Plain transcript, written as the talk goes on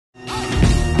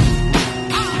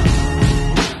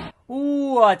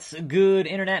What's good,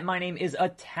 Internet? My name is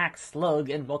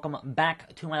attackslug, and welcome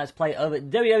back to my Let's Play of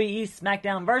WWE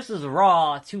SmackDown vs.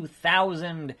 Raw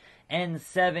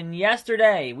 2007.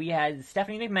 Yesterday, we had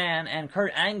Stephanie McMahon and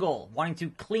Kurt Angle wanting to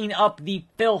clean up the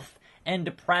filth and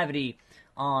depravity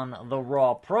on the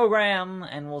Raw program,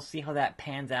 and we'll see how that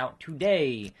pans out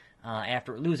today,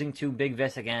 after losing to Big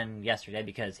Vis again yesterday,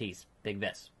 because he's Big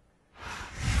Vis.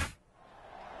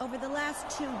 Over the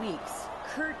last 2 weeks,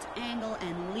 Kurt Angle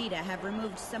and Lita have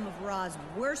removed some of Raw's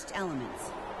worst elements.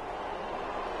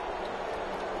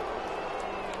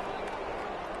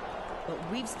 But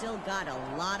we've still got a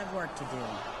lot of work to do.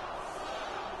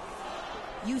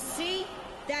 You see?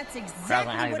 That's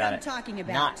exactly what I'm talking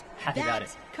about. Not happy about it.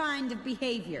 That kind of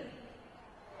behavior.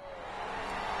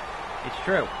 It's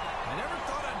true. I never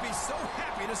thought I'd be so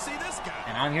happy to see this guy.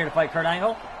 And I'm here to fight Kurt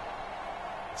Angle.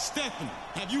 Stephanie,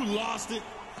 have you lost it?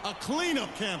 A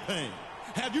cleanup campaign.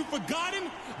 Have you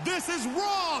forgotten? This is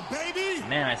Raw, baby!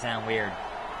 Man, I sound weird.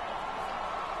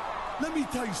 Let me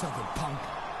tell you something, punk.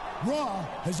 Raw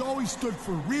has always stood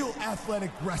for real athletic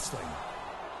wrestling.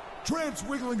 Tramps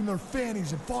wiggling in their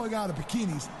fannies and falling out of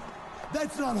bikinis,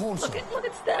 that's not wholesome. Look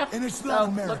at Steph. And it's not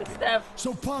American. Look at Steph.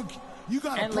 So, punk, you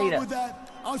got a problem with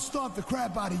that? I'll stomp the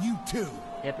crap out of you, too.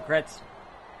 Hypocrites.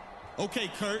 Okay,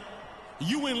 Kurt.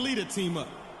 You and Lita team up,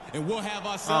 and we'll have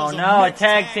ourselves a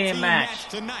tag team match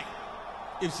tonight.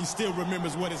 If she still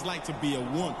remembers what it's like to be a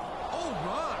woman. All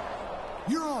right.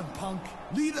 You're on, punk.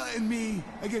 Lita and me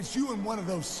against you and one of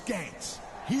those skanks.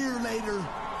 Here later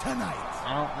tonight.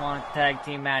 I don't want a tag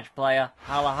team match, playa.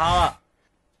 Holla holla.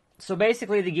 So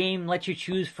basically the game lets you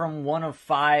choose from one of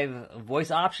 5 voice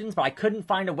options, but I couldn't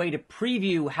find a way to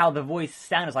preview how the voice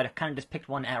sounded, so I kind of just picked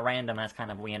one at random, and that's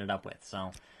kind of what we ended up with.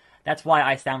 So that's why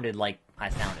I sounded like I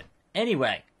sounded.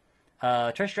 Anyway,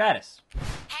 Trish Stratus.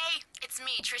 Hey, it's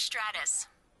me, Trish Stratus.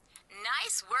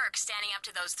 Nice work standing up to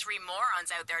those 3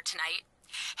 morons out there tonight.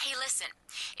 Hey, listen,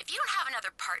 if you don't have another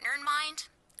partner in mind,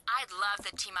 I'd love to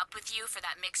team up with you for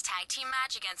that mixed tag team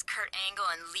match against Kurt Angle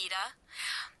and Lita.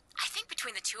 I think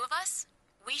between the 2 of us,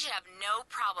 we should have no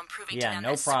problem proving to them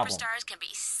that superstars can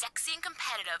be sexy and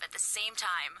competitive at the same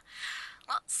time.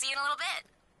 Well, see you in a little bit.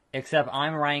 Except my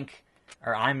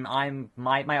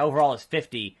overall is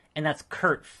 50, and that's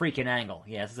Kurt freaking Angle.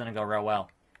 Yeah, this is gonna go real well.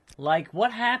 Like,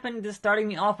 what happened to starting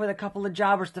me off with a couple of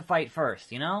jobbers to fight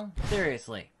first, you know?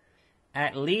 Seriously.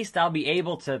 At least I'll be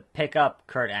able to pick up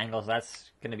Kurt Angle, so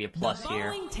that's going to be a plus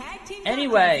here.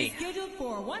 Anyway,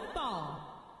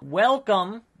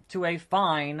 welcome to a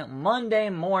fine Monday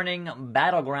morning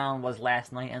Battleground was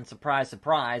last night, and surprise,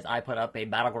 surprise, I put up a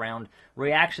Battleground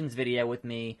reactions video with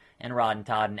me and Rod and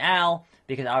Todd and Al,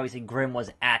 because obviously Grim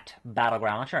was at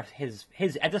Battleground. I'm not sure if his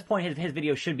at this point his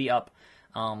video should be up,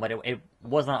 but it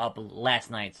was not up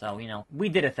last night, so, you know, we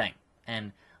did a thing,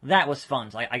 and that was fun.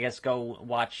 So I guess go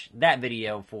watch that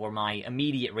video for my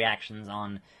immediate reactions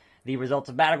on the results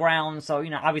of Battleground. So, you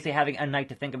know, obviously having a night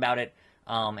to think about it,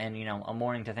 and, you know, a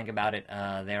morning to think about it,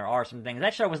 there are some things.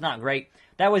 That show was not great.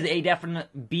 That was a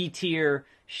definite B-tier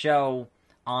show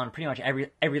on pretty much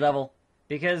every level.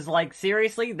 Because, like,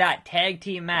 seriously, that tag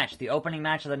team match, the opening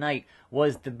match of the night,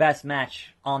 was the best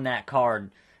match on that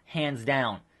card, hands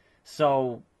down.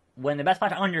 So when the best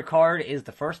match on your card is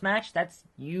the first match, that's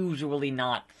usually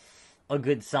not a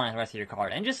good sign for the rest of your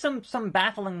card. And just some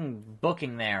baffling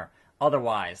booking there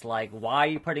otherwise. Like, why are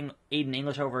you putting Aiden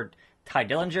English over Ty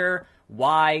Dillinger?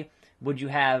 Why would you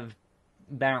have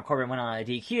Baron Corbin win on a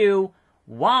DQ?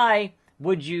 Why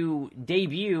would you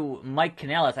debut Mike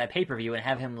Kanellis at pay-per-view and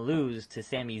have him lose to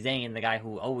Sami Zayn, the guy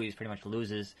who always pretty much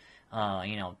loses,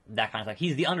 you know, that kind of stuff.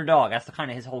 He's the underdog. That's the kind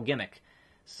of his whole gimmick.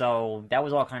 So that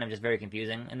was all kind of just very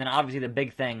confusing. And then obviously the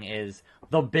big thing is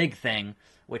the big thing,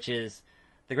 which is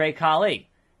the Great Khali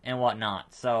and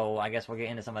whatnot. So I guess we'll get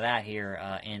into some of that here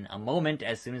in a moment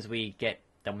as soon as we get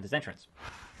done with this entrance.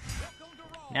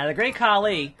 Now the Great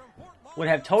Khali would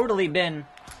have totally been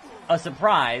a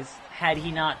surprise had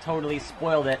he not totally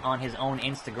spoiled it on his own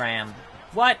Instagram.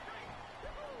 What?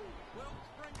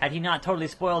 Had he not totally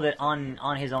spoiled it on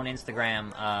his own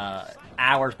Instagram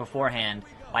hours beforehand,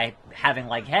 by having,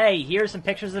 like, hey, here's some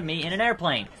pictures of me in an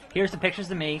airplane. Here's some pictures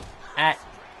of me at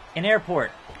an airport.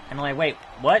 And I'm like, wait,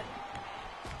 what?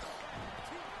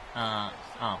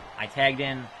 Oh, I tagged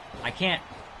in. I can't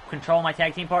control my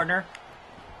tag team partner?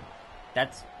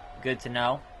 That's good to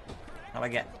know. How do I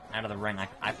get out of the ring?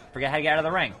 I forget how to get out of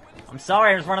the ring. I'm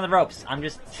sorry, I'm just running the ropes. I'm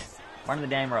just running the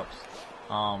damn ropes.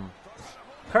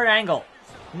 Kurt Angle.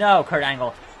 No, Kurt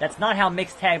Angle. That's not how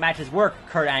mixed tag matches work,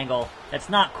 Kurt Angle. That's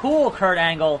not cool, Kurt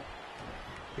Angle.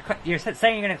 You're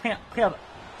saying you're going to clean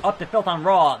up the filth on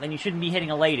Raw, then you shouldn't be hitting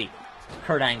a lady,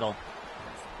 Kurt Angle.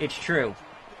 It's true.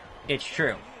 It's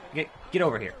true. Get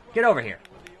over here. Get over here.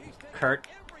 Kurt,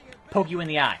 poke you in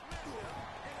the eye.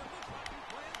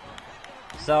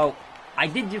 So, I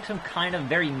did do some kind of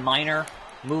very minor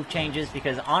move changes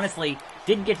because, honestly,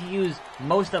 didn't get to use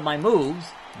most of my moves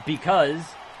because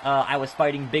I was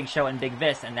fighting Big Show and Big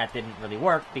Vis, and that didn't really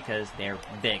work because they're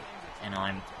big, and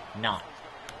I'm not.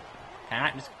 Can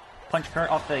I just punch Kurt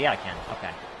off the... Yeah, I can.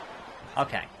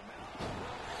 Okay.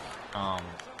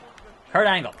 Kurt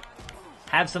Angle.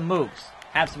 Have some moves.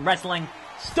 Have some wrestling.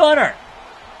 Stunner!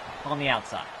 On the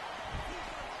outside.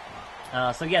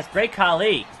 So yes, Great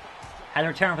Khali has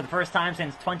returned for the first time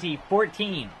since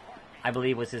 2014. I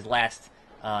believe was his last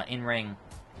in-ring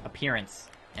appearance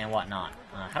and whatnot.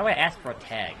 How do I ask for a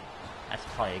tag? That's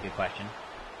probably a good question.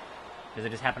 Does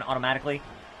it just happen automatically?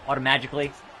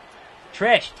 Automagically?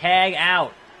 Trish, tag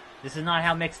out! This is not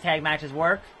how mixed tag matches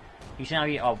work. You should not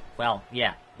be... Oh, well,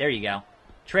 yeah. There you go.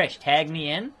 Trish, tag me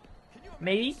in?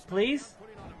 Maybe, please?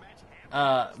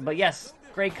 But yes,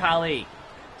 Great Khali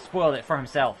spoiled it for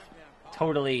himself.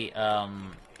 Totally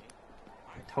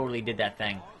did that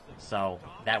thing. So,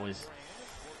 that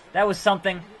was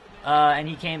something. And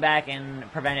he came back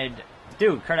and prevented...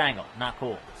 Dude, Kurt Angle, not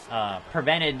cool.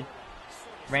 Prevented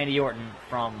Randy Orton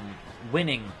from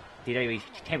winning the WWE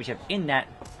Championship in that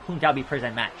Punjabi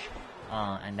Prison match.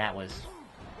 And that was...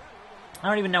 I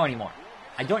don't even know anymore.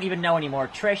 I don't even know anymore.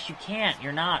 Trish, you can't.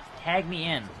 You're not. Tag me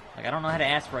in. Like, I don't know how to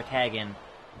ask for a tag in.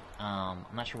 I'm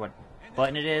not sure what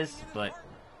button it is, but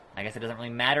I guess it doesn't really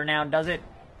matter now, does it?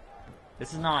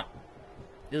 This is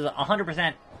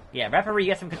 100%... Yeah, referee,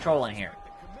 get some control in here.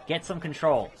 Get some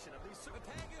control.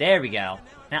 There we go.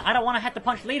 Now, I don't want to have to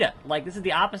punch Lita. Like, this is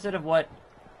the opposite of what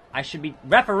I should be...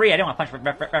 Referee, I don't want to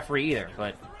punch referee either,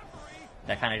 but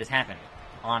that kind of just happened.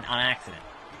 On accident.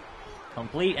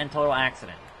 Complete and total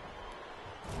accident.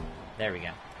 There we go.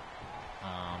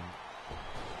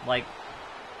 Like,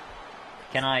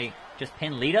 can I just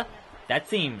pin Lita? That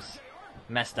seems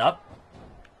messed up.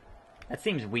 That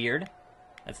seems weird.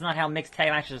 That's not how mixed tag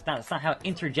matches... That's not how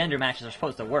intergender matches are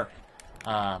supposed to work.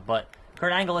 But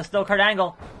Kurt Angle is still Kurt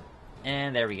Angle.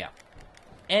 And there we go.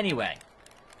 Anyway.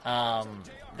 That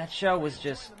show was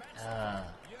just...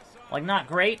 like, not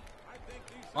great.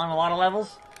 On a lot of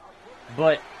levels.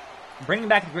 But bringing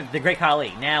back the Great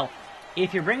Khali. Now,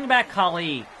 if you're bringing back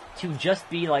Khali to just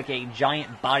be like a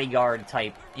giant bodyguard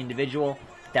type individual,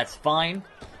 that's fine.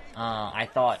 I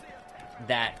thought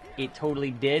that it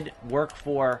totally did work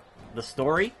for the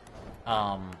story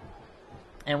and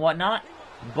whatnot.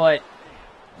 But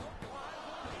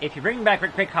if you're bringing back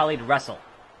Great Khali to wrestle,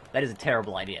 that is a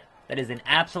terrible idea. That is an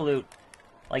absolute...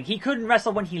 Like, he couldn't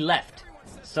wrestle when he left.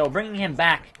 So bringing him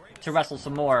back to wrestle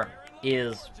some more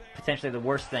is potentially the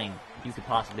worst thing you could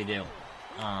possibly do.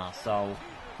 So,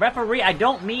 referee, I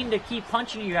don't mean to keep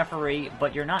punching you, referee,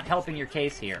 but you're not helping your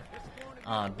case here.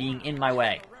 Being in my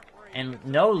way. And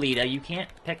no, Lita, you can't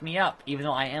pick me up, even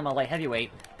though I am a light heavyweight.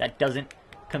 That doesn't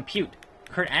compute.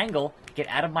 Kurt Angle, get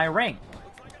out of my ring.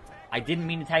 I didn't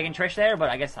mean to tag in Trish there, but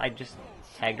I guess I just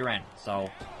tagged her in. So,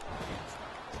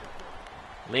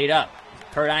 lead up.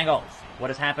 Kurt Angle, what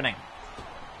is happening?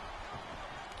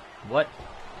 What?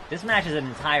 This match is an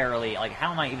entirely... Like,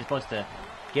 how am I even supposed to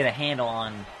get a handle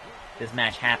on this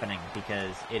match happening?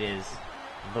 Because it is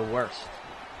the worst.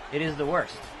 It is the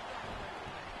worst.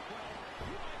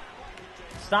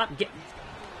 Stop get...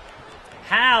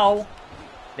 How?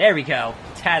 There we go.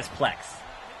 Tazplex.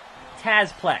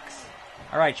 Tazplex.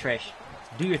 Alright, Trish.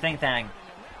 Do your thing.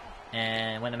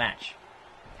 And win the match.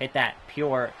 Hit that.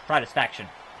 Pure satisfaction.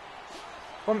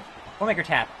 Or make her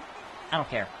tap. I don't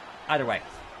care. Either way.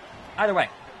 Either way.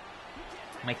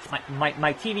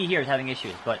 My TV here is having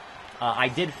issues, but I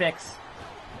did fix...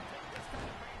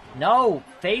 No!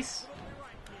 Face?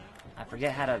 I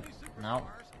forget how to... No.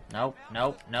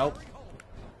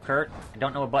 Kurt, I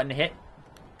don't know what button to hit.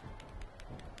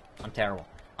 I'm terrible.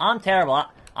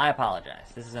 I apologize.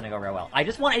 This is going to go real well. I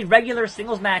just want a regular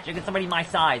singles match against somebody my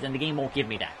size, and the game won't give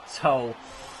me that. So,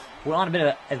 we're on a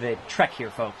bit of a trek here,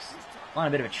 folks. On a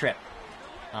bit of a trip.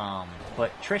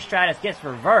 But Trish Stratus gets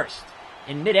reversed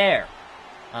in midair.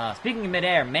 Speaking of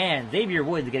midair, man, Xavier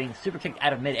Woods getting super kicked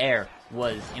out of midair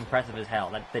was impressive as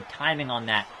hell. The timing on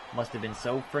that must have been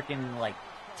so freaking, like,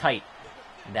 tight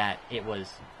that it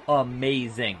was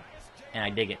amazing. And I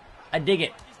dig it. I dig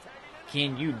it.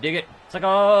 Can you dig it? It's like,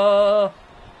 oh...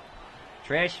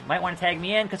 Trish, might want to tag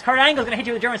me in, because Kurt Angle's going to hit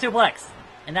you with a German suplex.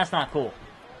 And that's not cool.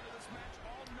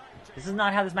 This is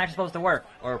not how this match is supposed to work.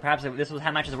 Or perhaps this was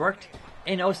how matches worked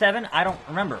in 07. I don't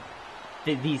remember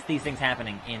these things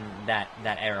happening in that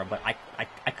era. But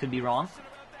I could be wrong.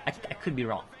 I could be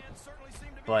wrong.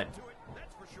 But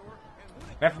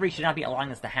Referee should not be allowing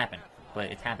this to happen, but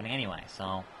it's happening anyway,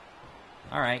 so...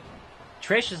 Alright.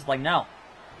 Trish is like, no.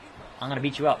 I'm gonna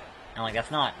beat you up. And like,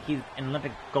 that's not. He's an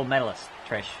Olympic gold medalist,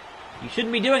 Trish. You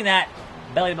shouldn't be doing that.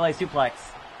 Belly-to-belly suplex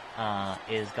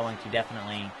is going to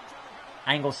definitely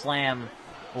angle slam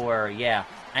or, yeah,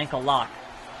 ankle lock.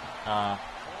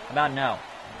 About no.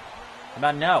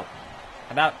 About no.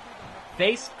 About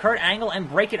face Kurt Angle and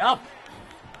break it up.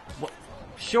 What?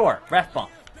 Sure, ref bump.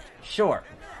 Sure.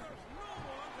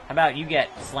 How about you get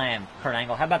slammed, Kurt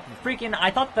Angle? How about the freaking...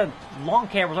 I thought the lawn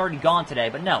care was already gone today,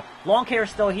 but no. Lawn care is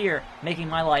still here, making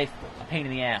my life a pain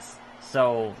in the ass.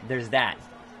 So, there's that.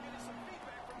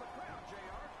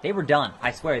 They were done.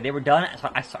 I swear, they were done.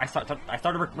 I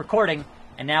started recording,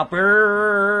 and now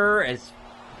brrr is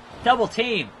double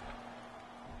team.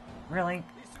 Really?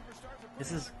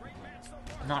 This is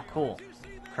not cool,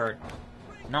 Kurt.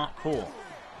 Not cool.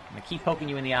 I'm gonna keep poking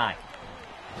you in the eye.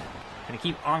 I'm gonna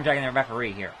keep arm dragging the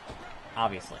referee here,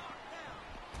 obviously.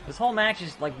 This whole match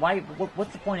is like, why?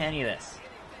 What's the point of any of this?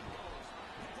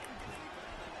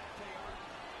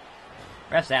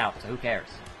 Ref's out, so who cares?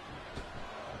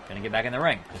 Gonna get back in the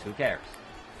ring, because who cares?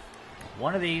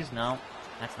 One of these, no,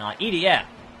 that's not. EDF!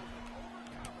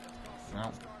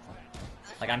 No.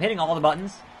 Like, I'm hitting all the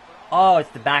buttons. Oh, it's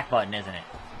the back button, isn't it?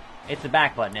 It's the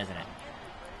back button, isn't it?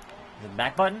 Is it the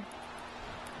back button?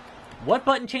 What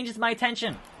button changes my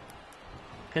attention?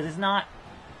 Because it's not...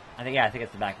 I think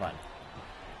it's the back button.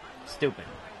 Stupid.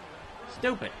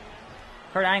 Stupid.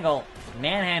 Kurt Angle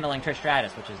manhandling Trish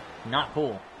Stratus, which is not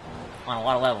cool on a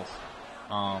lot of levels.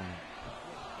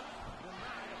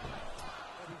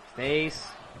 Face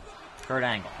Kurt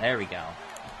Angle. There we go.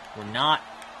 We're not...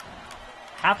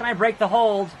 How can I break the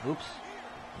hold? Oops.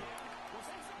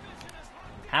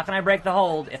 How can I break the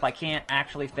hold if I can't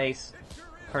actually face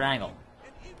Kurt Angle?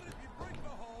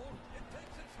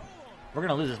 We're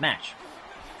gonna lose this match.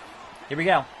 Here we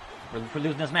go. We're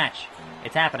losing this match.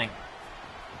 It's happening.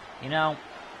 You know,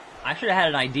 I should have had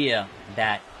an idea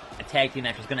that a tag team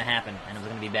match was gonna happen and it was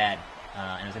gonna be bad.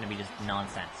 And it was gonna be just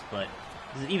nonsense. But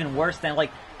this is even worse than,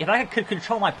 like, if I could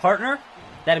control my partner,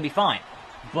 that'd be fine.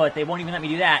 But they won't even let me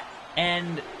do that.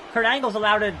 And Kurt Angle's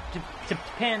allowed to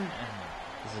pin...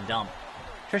 This is dumb.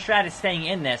 Trish Stratus is staying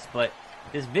in this, but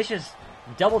this vicious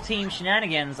double team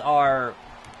shenanigans are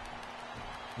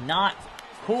not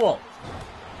cool.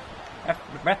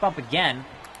 Ref up again.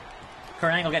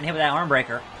 Kurt Angle getting hit with that arm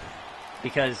breaker.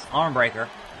 Because arm breaker.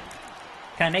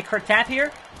 Can I make Kurt tap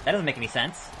here? That doesn't make any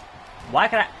sense. Why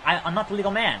could I'm not the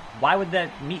legal man. Why would that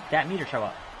meter show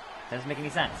up? That doesn't make any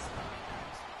sense.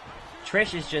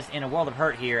 Trish is just in a world of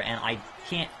hurt here, and I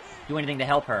can't do anything to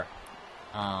help her.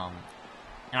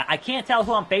 And I can't tell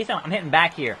who I'm facing. I'm hitting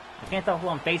back here. I can't tell who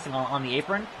I'm facing on the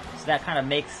apron, so that kind of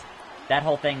makes that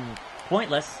whole thing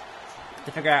pointless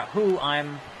to figure out who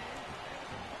I'm...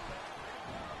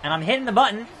 And I'm hitting the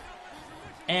button,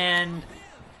 and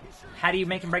how do you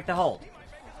make him break the hold?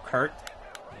 Kurt?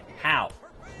 How?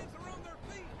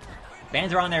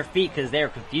 Fans are on their feet because they're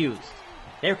confused.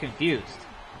 They're confused.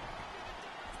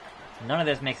 None of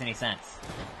this makes any sense.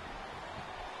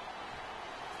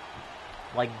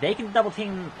 Like, they can double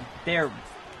team their...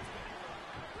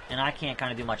 And I can't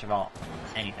kind of do much of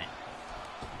anything.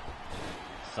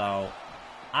 So,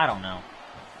 I don't know.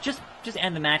 Just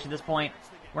end the match at this point.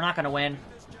 We're not going to win.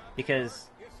 Because,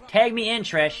 tag me in,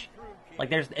 Trish.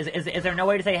 Like, is there no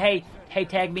way to say, hey,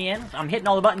 tag me in? I'm hitting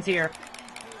all the buttons here.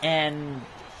 And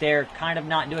they're kind of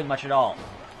not doing much at all.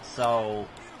 So,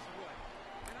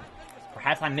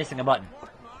 perhaps I'm missing a button.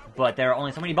 But there are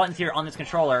only so many buttons here on this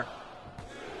controller.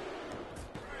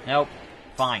 Nope.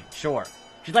 Fine. Sure.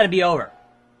 Just let it be over.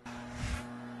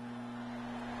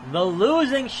 The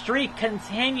losing streak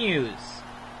continues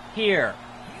here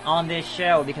on this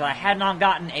show because I had not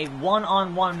gotten a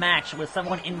one-on-one match with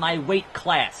someone in my weight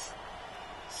class.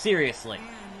 Seriously.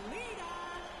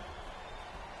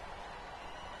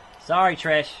 Sorry,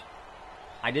 Trish.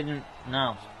 I didn't...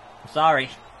 No. I'm sorry.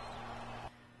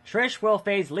 Trish will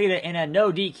face Lita in a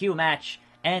no DQ match.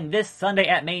 And this Sunday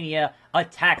at Mania,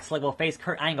 attackslug will face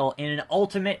Kurt Angle in an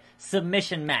ultimate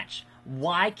submission match.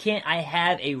 Why can't I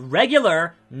have a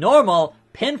regular, normal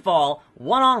pinfall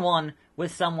one-on-one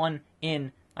with someone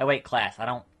in my weight class? I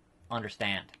don't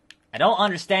understand. I don't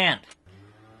understand.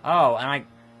 Oh, and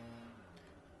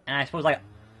I suppose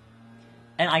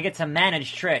and I get to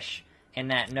manage Trish in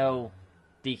that no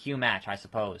DQ match, I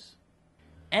suppose.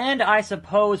 And I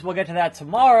suppose we'll get to that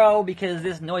tomorrow, because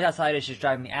this noise outside is just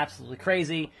driving me absolutely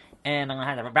crazy, and I'm going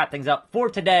to have to wrap things up for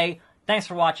today. Thanks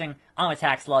for watching. I'm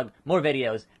attackslug. More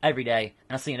videos every day,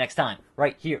 and I'll see you next time,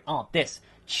 right here on this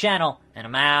channel, and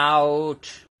I'm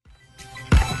out.